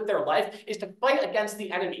could do with their life is to fight against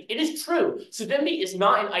the enemy. It is true, Savimbi is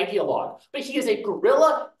not an ideologue, but he is a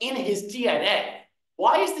guerrilla in his DNA.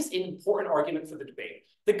 Why is this an important argument for the debate?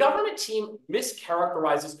 The government team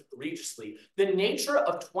mischaracterizes egregiously the nature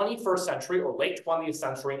of 21st century or late 20th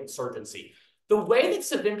century insurgency. The way that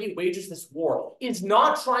Savimbi wages this war is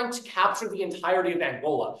not trying to capture the entirety of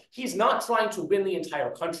Angola. He's not trying to win the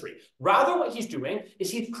entire country. Rather, what he's doing is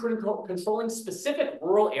he's controlling specific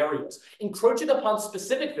rural areas, encroaching upon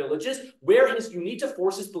specific villages where his UNITA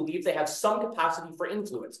forces believe they have some capacity for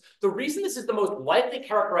influence. The reason this is the most likely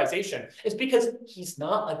characterization is because he's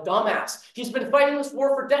not a dumbass. He's been fighting this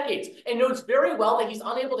war for decades and knows very well that he's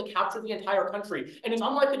unable to capture the entire country and is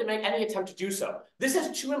unlikely to make any attempt to do so. This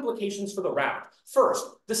has two implications for the round. First,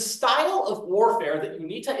 the style of warfare that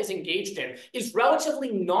UNITA is engaged in is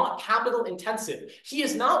relatively not capital intensive. He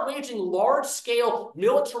is not waging large-scale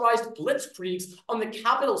militarized blitzkriegs on the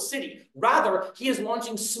capital city. Rather, he is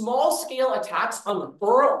launching small-scale attacks on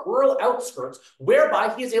rural outskirts,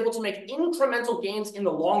 whereby he is able to make incremental gains in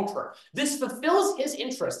the long term. This fulfills his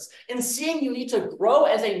interests in seeing UNITA grow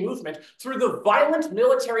as a movement through the violent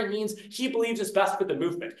military means he believes is best for the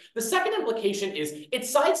movement. The second implication is it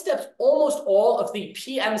sidesteps almost all of the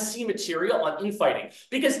PMC material on infighting,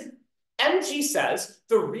 because MG says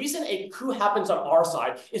the reason a coup happens on our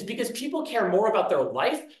side is because people care more about their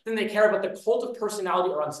life than they care about the cult of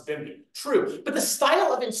personality around Savimbi. True, but the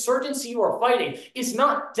style of insurgency you are fighting is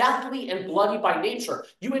not deathly and bloody by nature.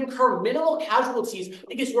 You incur minimal casualties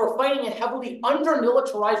because you are fighting in heavily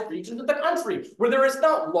under-militarized regions of the country, where there is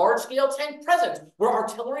not large-scale tank presence, where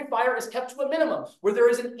artillery fire is kept to a minimum, where there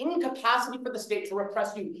is an incapacity for the state to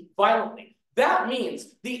repress you violently. That means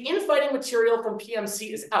the infighting material from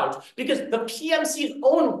PMC is out because the PMC's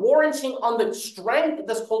own warranting on the strength of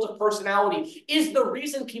this cult of personality is the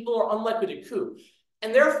reason people are unlikely to coup.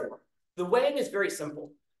 And therefore, the weighing is very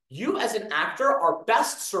simple. You as an actor are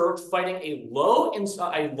best served fighting a low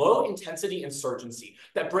intensity insurgency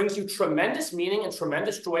that brings you tremendous meaning and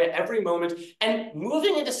tremendous joy at every moment, and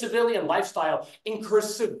moving into civilian lifestyle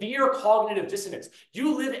incurs severe cognitive dissonance.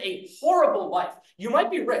 You live a horrible life. You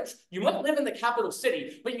might be rich, you might live in the capital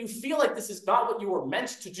city, but you feel like this is not what you were meant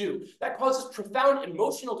to do. That causes profound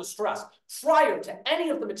emotional distress prior to any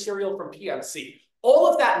of the material from PMC. All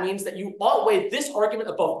of that means that you outweigh this argument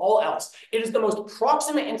above all else. It is the most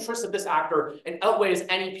proximate interest of this actor and outweighs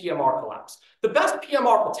any PMR collapse. The best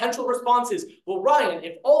PMR potential response is, well, Ryan,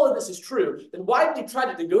 if all of this is true, then why did you try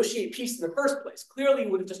to negotiate peace in the first place? Clearly,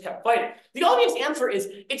 you would have just kept fighting. The obvious answer is,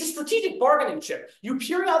 it's a strategic bargaining chip. You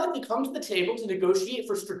periodically come to the table to negotiate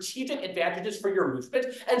for strategic advantages for your movement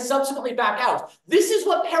and subsequently back out. This is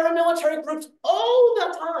what paramilitary groups all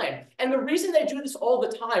the time. And the reason they do this all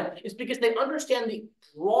the time is because they understand the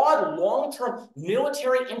broad, long-term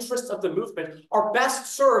military interests of the movement are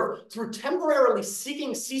best served through temporarily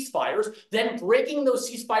seeking ceasefires, then breaking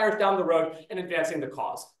those ceasefires down the road and advancing the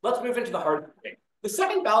cause. Let's move into the heart of the debate. The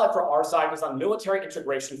second ballot for our side is on military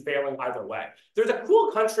integration failing either way. There's a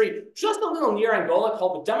cool country just a little near Angola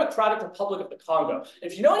called the Democratic Republic of the Congo.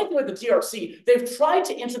 If you know anything about the DRC, they've tried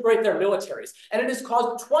to integrate their militaries, and it has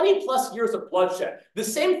caused 20 plus years of bloodshed. The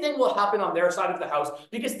same thing will happen on their side of the house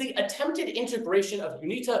because the attempted integration of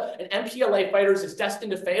UNITA and MPLA fighters is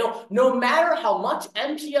destined to fail, no matter how much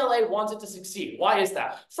MPLA wants it to succeed. Why is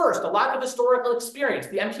that? First, a lack of historical experience.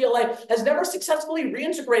 The MPLA has never successfully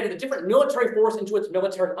reintegrated a different military force into its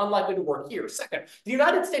military, unlikely to work here. Second, the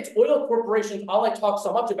United States oil corporations, all I talk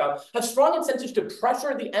so much about, have strong incentives to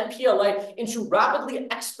pressure the MPLA into rapidly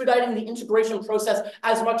expediting the integration process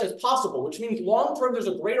as much as possible, which means long-term there's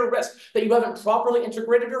a greater risk that you haven't properly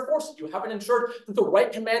integrated your forces. You haven't ensured that the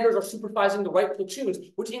right commanders are supervising the right platoons,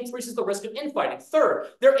 which increases the risk of infighting. Third,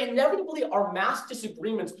 there inevitably are mass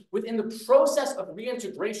disagreements within the process of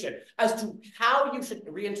reintegration as to how you should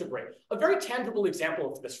reintegrate. A very tangible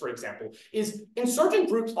example of this, for example, is insurgent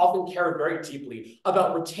groups often care very deeply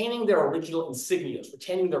about retaining their original insignias,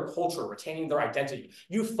 retaining their culture, retaining their identity.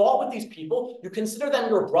 You fought with these people, you consider them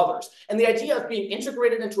your brothers, and the idea of being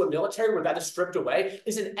integrated into a military where that is stripped away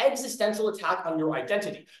is an existential attack on your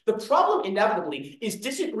identity. The problem inevitably is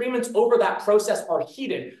disagreements over that process are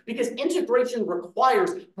heated because integration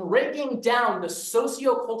requires breaking down the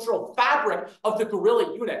socio-cultural fabric of the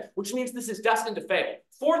guerrilla unit, which means this is destined to fail.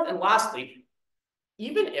 Fourth and lastly,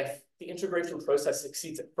 even if the integration process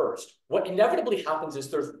succeeds at first, what inevitably happens is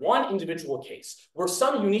there's one individual case where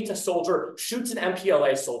some UNITA soldier shoots an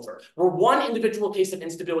MPLA soldier, where one individual case of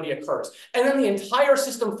instability occurs, and then the entire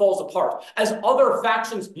system falls apart as other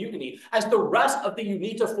factions mutiny, as the rest of the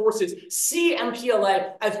UNITA forces see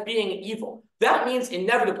MPLA as being evil. That means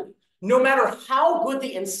inevitably, no matter how good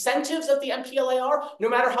the incentives of the MPLA are, no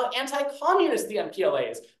matter how anti-communist the MPLA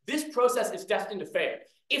is, this process is destined to fail.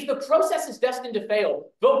 If the process is destined to fail,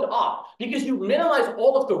 vote off, because you minimize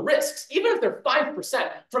all of the risks, even if they're 5%,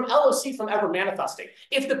 from LOC from ever manifesting.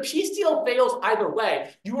 If the peace deal fails either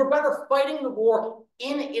way, you are better fighting the war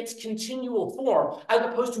in its continual form, as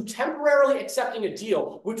opposed to temporarily accepting a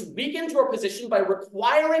deal, which weakens your position by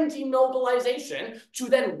requiring demobilization to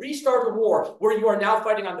then restart a war where you are now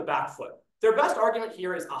fighting on the back foot. Their best argument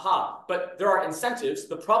here is, aha, but there are incentives.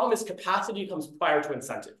 The problem is capacity comes prior to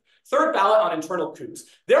incentive. Third ballot on internal coups.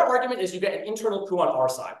 Their argument is you get an internal coup on our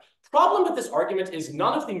side. Problem with this argument is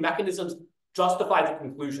none of the mechanisms justify the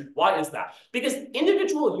conclusion. Why is that? Because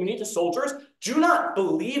individual UNITA soldiers do not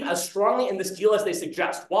believe as strongly in this deal as they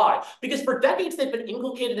suggest. Why? Because for decades they've been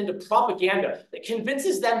inculcated into propaganda that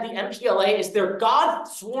convinces them the MPLA is their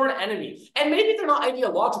God-sworn enemy. And maybe they're not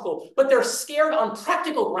ideological, but they're scared on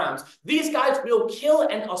practical grounds. These guys will kill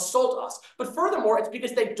and assault us. But furthermore, it's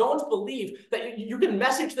because they don't believe that you can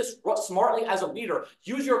message this smartly as a leader.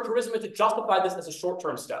 Use your charisma to justify this as a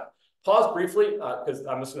short-term step. Pause briefly, because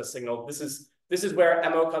I'm just going to signal. This is where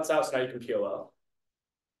MO cuts out, so now you can POL.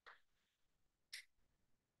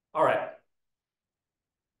 All right.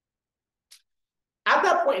 At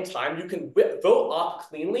that point in time, you can vote off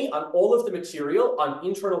cleanly on all of the material on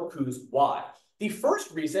internal coups. Why? The first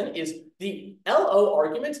reason is the LO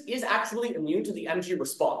argument is actually immune to the MG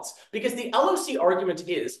response, because the LOC argument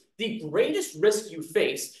is the greatest risk you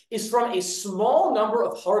face is from a small number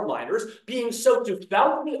of hardliners being so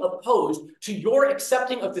devoutly opposed to your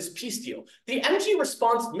accepting of this peace deal. The MG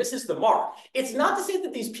response misses the mark. It's not to say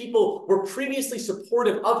that these people were previously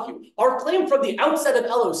supportive of you. Our claim from the outset of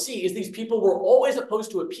LOC is these people were always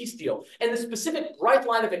opposed to a peace deal, and the specific bright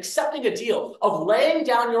line of accepting a deal, of laying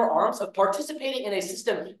down your arms, of participating in a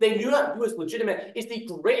system they do not view as legitimate is the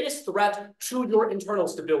greatest threat to your internal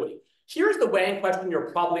stability. Here's the weighing question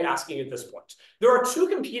you're probably asking at this point. There are two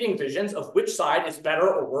competing visions of which side is better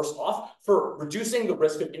or worse off for reducing the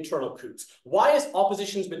risk of internal coups. Why is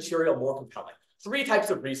opposition's material more compelling? Three types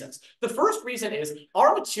of reasons. The first reason is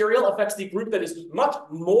our material affects the group that is much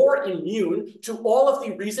more immune to all of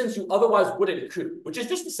the reasons you otherwise wouldn't coup, which is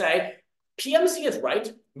just to say, PMC is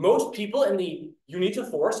right. Most people in the UNITA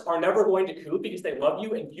force are never going to coup because they love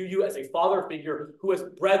you and view you as a father figure who has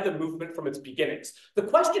bred the movement from its beginnings. The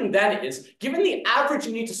question then is, given the average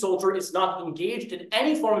UNITA soldier is not engaged in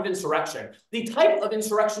any form of insurrection, the type of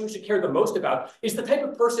insurrection you should care the most about is the type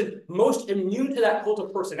of person most immune to that cult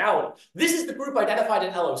of personality. This is the group identified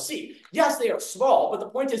in LOC. Yes, they are small, but the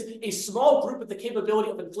point is a small group with the capability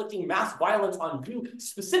of inflicting mass violence on you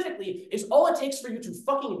specifically is all it takes for you to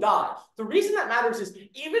fucking die. The reason that matters is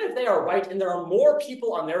even if they are right and there are more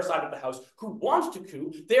people on their side of the house who want to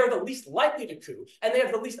coup, they are the least likely to coup, and they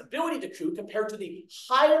have the least ability to coup compared to the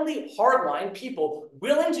highly hardline people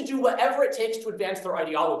willing to do whatever it takes to advance their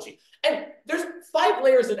ideology. And there's 5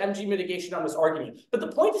 layers of MG mitigation on this argument, but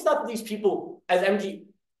the point is not that these people, as MG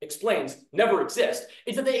explains, never exist.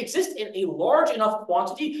 It's that they exist in a large enough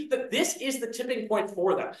quantity that this is the tipping point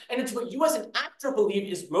for them. And it's what you as an actor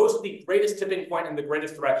believe is most the greatest tipping point and the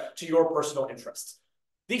greatest threat to your personal interests.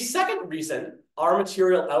 The second reason our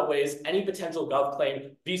material outweighs any potential gov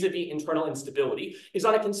claim vis-a-vis internal instability is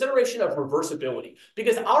on a consideration of reversibility,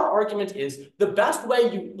 because our argument is the best way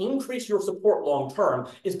you increase your support long-term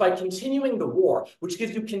is by continuing the war, which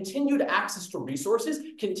gives you continued access to resources,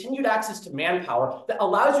 continued access to manpower that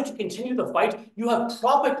allows you to continue the fight you have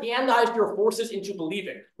propagandized your forces into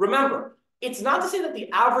believing. Remember, it's not to say that the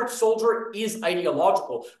average soldier is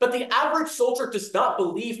ideological, but the average soldier does not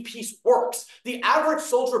believe peace works. The average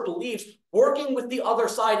soldier believes working with the other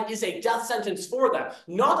side is a death sentence for them,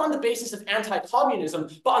 not on the basis of anti-communism,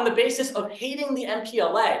 but on the basis of hating the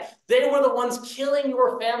MPLA. They were the ones killing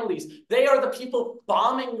your families. They are the people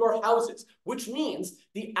bombing your houses, which means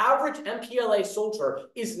the average MPLA soldier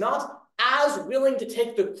is not as willing to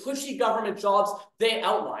take the cushy government jobs they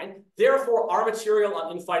outline. Therefore, our material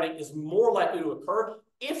on infighting is more likely to occur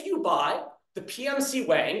if you buy the PMC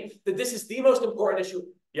weighing that this is the most important issue.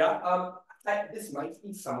 Yeah? This might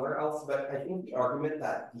be somewhere else, but I think the argument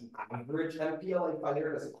that the average MPLA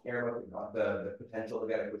fighter doesn't care about the potential to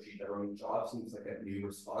get a cushy government job seems like a new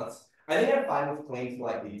response. I think I'm fine with claims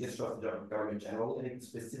like the distrust of government general in a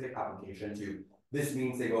specific application to this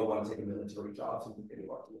means they will want to take a military job, something any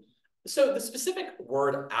argument. So the specific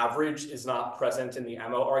word average is not present in the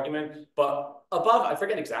MO argument, but above, I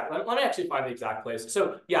forget exactly. Let me actually find the exact place.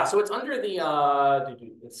 So yeah, so it's under the,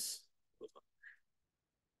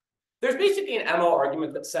 there's basically an MO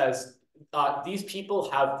argument that says these people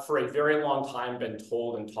have for a very long time been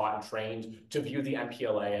told and taught and trained to view the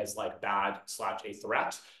MPLA as like bad/a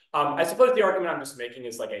threat. I suppose the argument I'm just making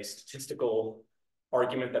is like a statistical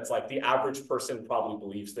argument that's like the average person probably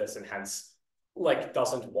believes this and hence like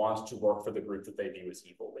doesn't want to work for the group that they view as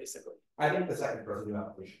evil, basically. I think the second person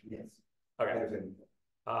application, yes. Okay.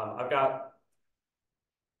 I've got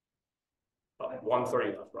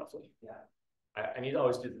 1:30 left, roughly. Yeah. I need to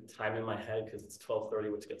always do the time in my head because it's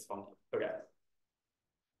 12:30, which gets funky. Okay.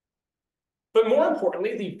 But more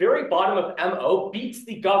importantly, the very bottom of MO beats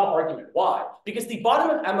the gov argument. Why? Because the bottom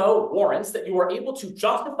of MO warrants that you are able to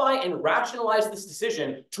justify and rationalize this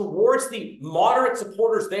decision towards the moderate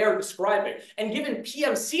supporters they are describing. And given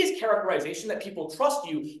PMC's characterization that people trust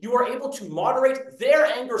you, you are able to moderate their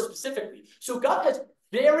anger specifically. So gov has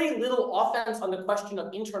very little offense on the question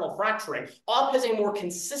of internal fracturing. Op has a more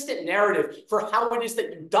consistent narrative for how it is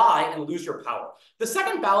that you die and lose your power. The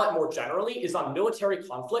second ballot, more generally, is on military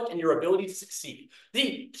conflict and your ability to succeed.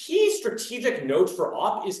 The key strategic note for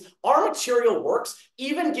Op is our material works,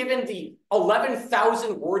 even given the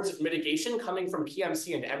 11,000 words of mitigation coming from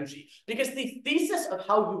PMC and MG. Because the thesis of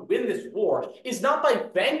how you win this war is not by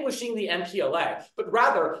vanquishing the MPLA, but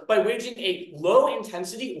rather by waging a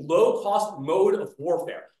low-intensity, low-cost mode of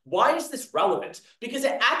warfare. Why is this relevant? Because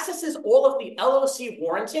it accesses all of the LOC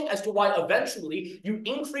warranting as to why eventually you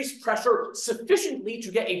increase pressure sufficiently to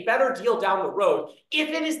get a better deal down the road, if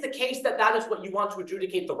it is the case that that is what you want to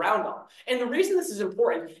adjudicate the round on. And the reason this is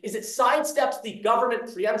important is it sidesteps the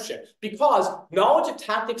government preemption, because knowledge of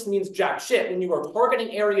tactics means jack shit when you are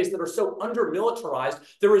targeting areas that are so under-militarized,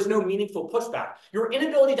 there is no meaningful pushback. Your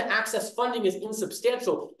inability to access funding is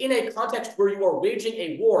insubstantial in a context where you are waging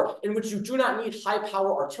a war in which you do not need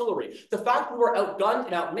high-power artillery. The fact you are outgunned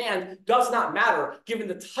and outmanned does not matter given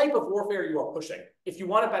the type of warfare you are pushing. If you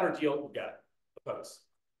want a better deal, you get it. Oppose.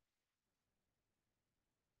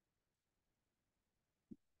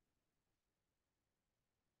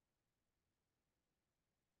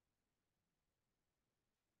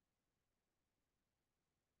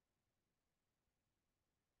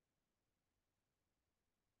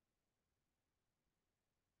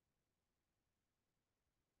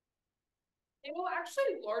 It will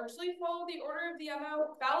actually largely follow the order of the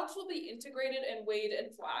MO. Ballots will be integrated and weighed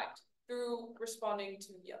and flagged through responding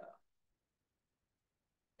to yellow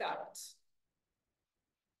ballots.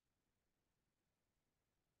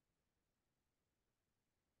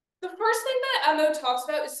 The first thing that MO talks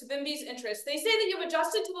about is Savimbi's interest. They say that you've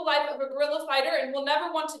adjusted to the life of a guerrilla fighter and will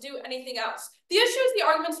never want to do anything else. The issue is the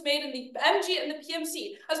arguments made in the MG and the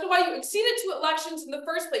PMC as to why you acceded to elections in the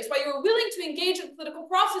first place, why you were willing to engage in political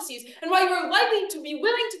processes, and why you were likely to be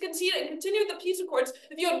willing to concede and continue the peace accords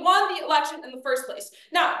if you had won the election in the first place.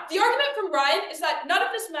 Now, the argument from Ryan is that none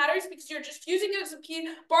of this matters because you're just using it as a key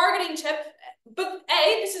bargaining chip. But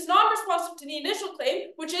A, this is non-responsive to the initial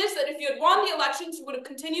claim, which is that if you had won the elections, you would have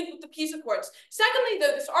continued with the peace accords. Secondly,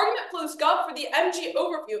 though, this argument flows gov for the MG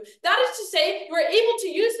overview. That is to say, you are able to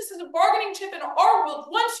use this as a bargaining chip in our world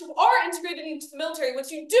once you are integrated into the military,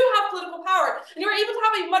 once you do have political power, and you're able to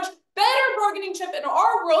have a much better bargaining chip in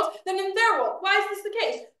our world than in their world. Why is this the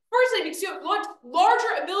case? Firstly, because you have much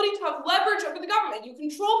larger ability to have leverage over the government. You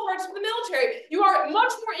control parts of the military. You are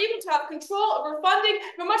much more able to have control over funding.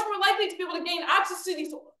 You're much more likely to be able to gain access to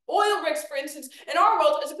these oil rigs, for instance, in our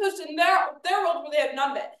world, as opposed to in their world where they have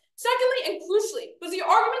none of it. Secondly, and crucially, was the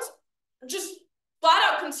arguments just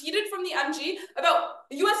flat out conceded from the MG about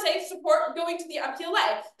USA support going to the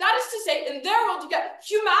MPLA. That is to say, in their world, you get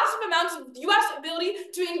massive amounts of US ability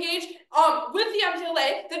to engage with the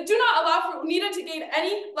MPLA that do not allow for UNITA to gain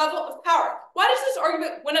any level of power. Why does this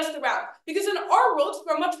argument win us the round? Because in our world,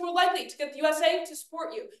 you are much more likely to get the USA to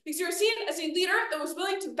support you. Because you are seen as a leader that was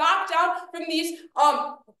willing to back down from these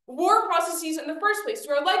war processes in the first place.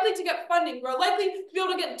 You are likely to get funding. You are likely to be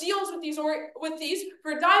able to get deals with these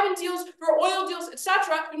for diamond deals, for oil deals,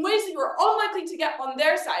 etc., in ways that you are unlikely to get on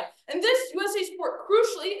their side. And this USA support,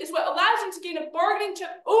 crucially, is what allows you to gain a bargaining chip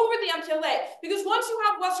over the MPLA. Because once you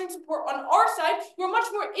have Western support on our side, you are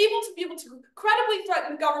much more able to credibly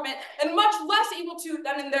threaten the government and much less able to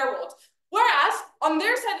than in their world. Whereas, on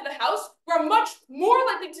their side of the house, we're much more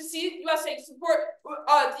likely to see USA support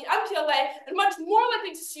the MPLA and much more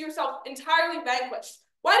likely to see yourself entirely vanquished.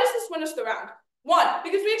 Why does this win us the round? One,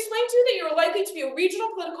 because we explained to you that you are likely to be a regional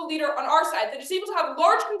political leader on our side that is able to have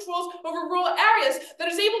large controls over rural areas, that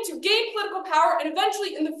is able to gain political power and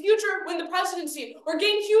eventually in the future win the presidency or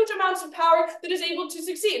gain huge amounts of power that is able to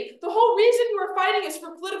succeed. The whole reason you are fighting is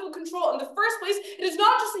for political control in the first place. It is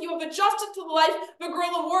not just that you have adjusted to the life of a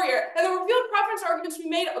guerrilla warrior. And the revealed preference arguments we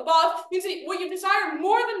made above means that what you desire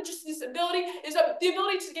more than just this ability is the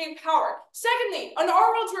ability to gain power. Secondly, in our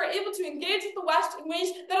world, you are able to engage with the West in ways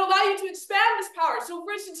that allow you to expand this power. So,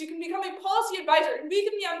 for instance, you can become a policy advisor and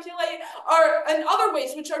weaken the MPLA in other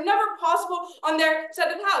ways, which are never possible on their side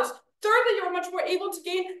of the house. Thirdly, you're much more able to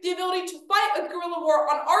gain the ability to fight a guerrilla war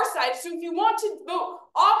on our side. So if you want to vote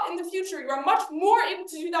off in the future, you are much more able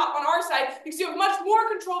to do that on our side because you have much more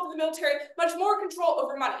control over the military, much more control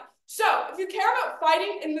over money. So if you care about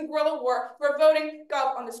fighting in the guerrilla war, we're voting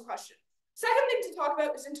gov on this question. Second thing to talk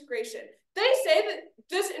about is integration. They say that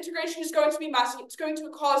this integration is going to be messy. It's going to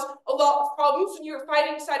cause a lot of problems when you're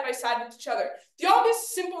fighting side by side with each other. The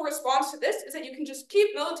obvious simple response to this is that you can just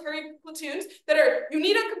keep military platoons that are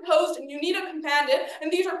UNITA composed and UNITA commanded, and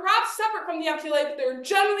these are perhaps separate from the MPLA, but they're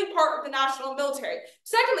generally part of the national military.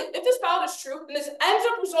 Secondly, if this ballot is true, and this ends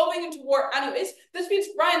up resolving into war anyways, this means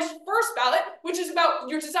Ryan's first ballot, which is about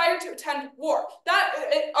your desire to attend war,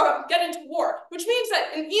 get into war, which means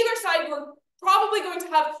that in either side, you're probably going to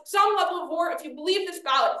have some level of war if you believe this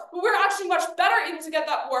ballot, but we're actually much better able to get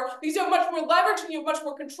that war because you have much more leverage and you have much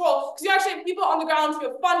more control because you actually have people on the ground, you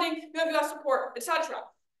have funding, you have US support, etc.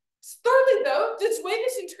 Thirdly, though, this way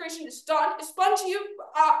this integration is done is spun to you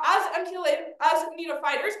as MPLA, as UNITA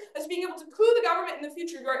fighters, as being able to coup the government in the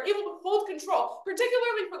future. You are able to hold control,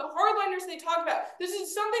 particularly for the hardliners they talk about. This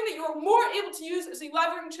is something that you are more able to use as a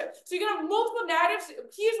levering chip. So you can have multiple narratives that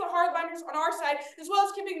appease the hardliners on our side, as well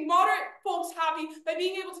as keeping moderate folks happy by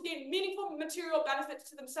being able to gain meaningful material benefits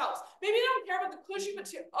to themselves. Maybe they don't care about the cushy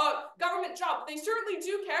government job, but they certainly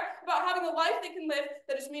do care about having a life they can live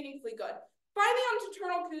that is meaningfully good. Finally, on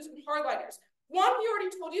internal coups and hardliners. One, we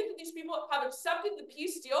already told you that these people have accepted the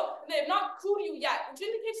peace deal and they have not couped you yet, which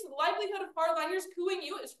indicates that the likelihood of hardliners coupping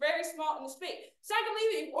you is very small in the debate. Secondly,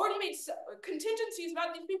 you've already made contingencies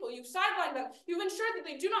about these people. You've sidelined them. You've ensured that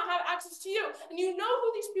they do not have access to you, and you know who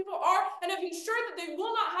these people are and have ensured that they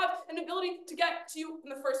will not have an ability to get to you in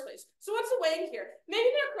the first place. So what's the weighing here? Maybe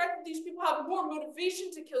they're correct that these people have more motivation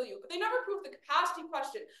to kill you, but they never prove the capacity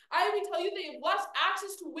question. I only tell you they have less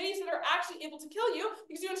access to ways that are actually able to kill you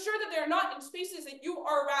because you ensure that they are not in spaces that you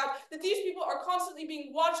are around, that these people are constantly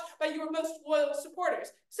being watched by your most loyal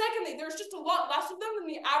supporters. Secondly, there's just a lot less of them than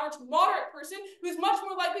the average moderate person who is much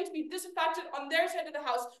more likely to be disaffected on their side of the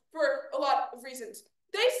house for a lot of reasons.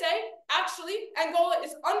 They say, actually, Angola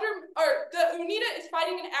is the UNITA is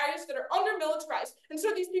fighting in areas that are under-militarized, and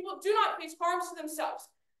so these people do not face harms to themselves.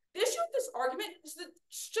 The issue with this argument is that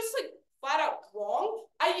it's just like flat out wrong.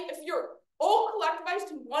 If you're all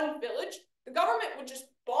collectivized in one village, the government would just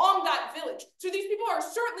bomb that village. So these people are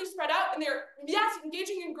certainly spread out, out and they're, yes,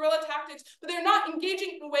 engaging in guerrilla tactics, but they're not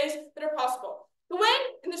engaging in ways that are possible. The way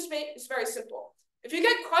in this debate is very simple. If you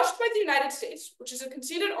get crushed by the United States, which is a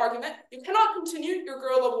conceded argument, you cannot continue your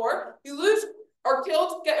guerrilla war, you lose, are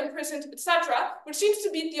killed, get imprisoned, etc., which seems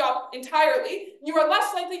to beat the op entirely, and you are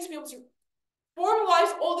less likely to be able to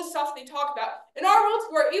formalize all the stuff they talk about. In our world,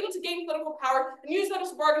 you are able to gain political power and use that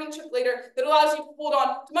as a bargaining chip later that allows you to hold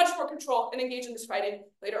on to much more control and engage in this fighting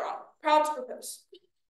later on. Proud to propose.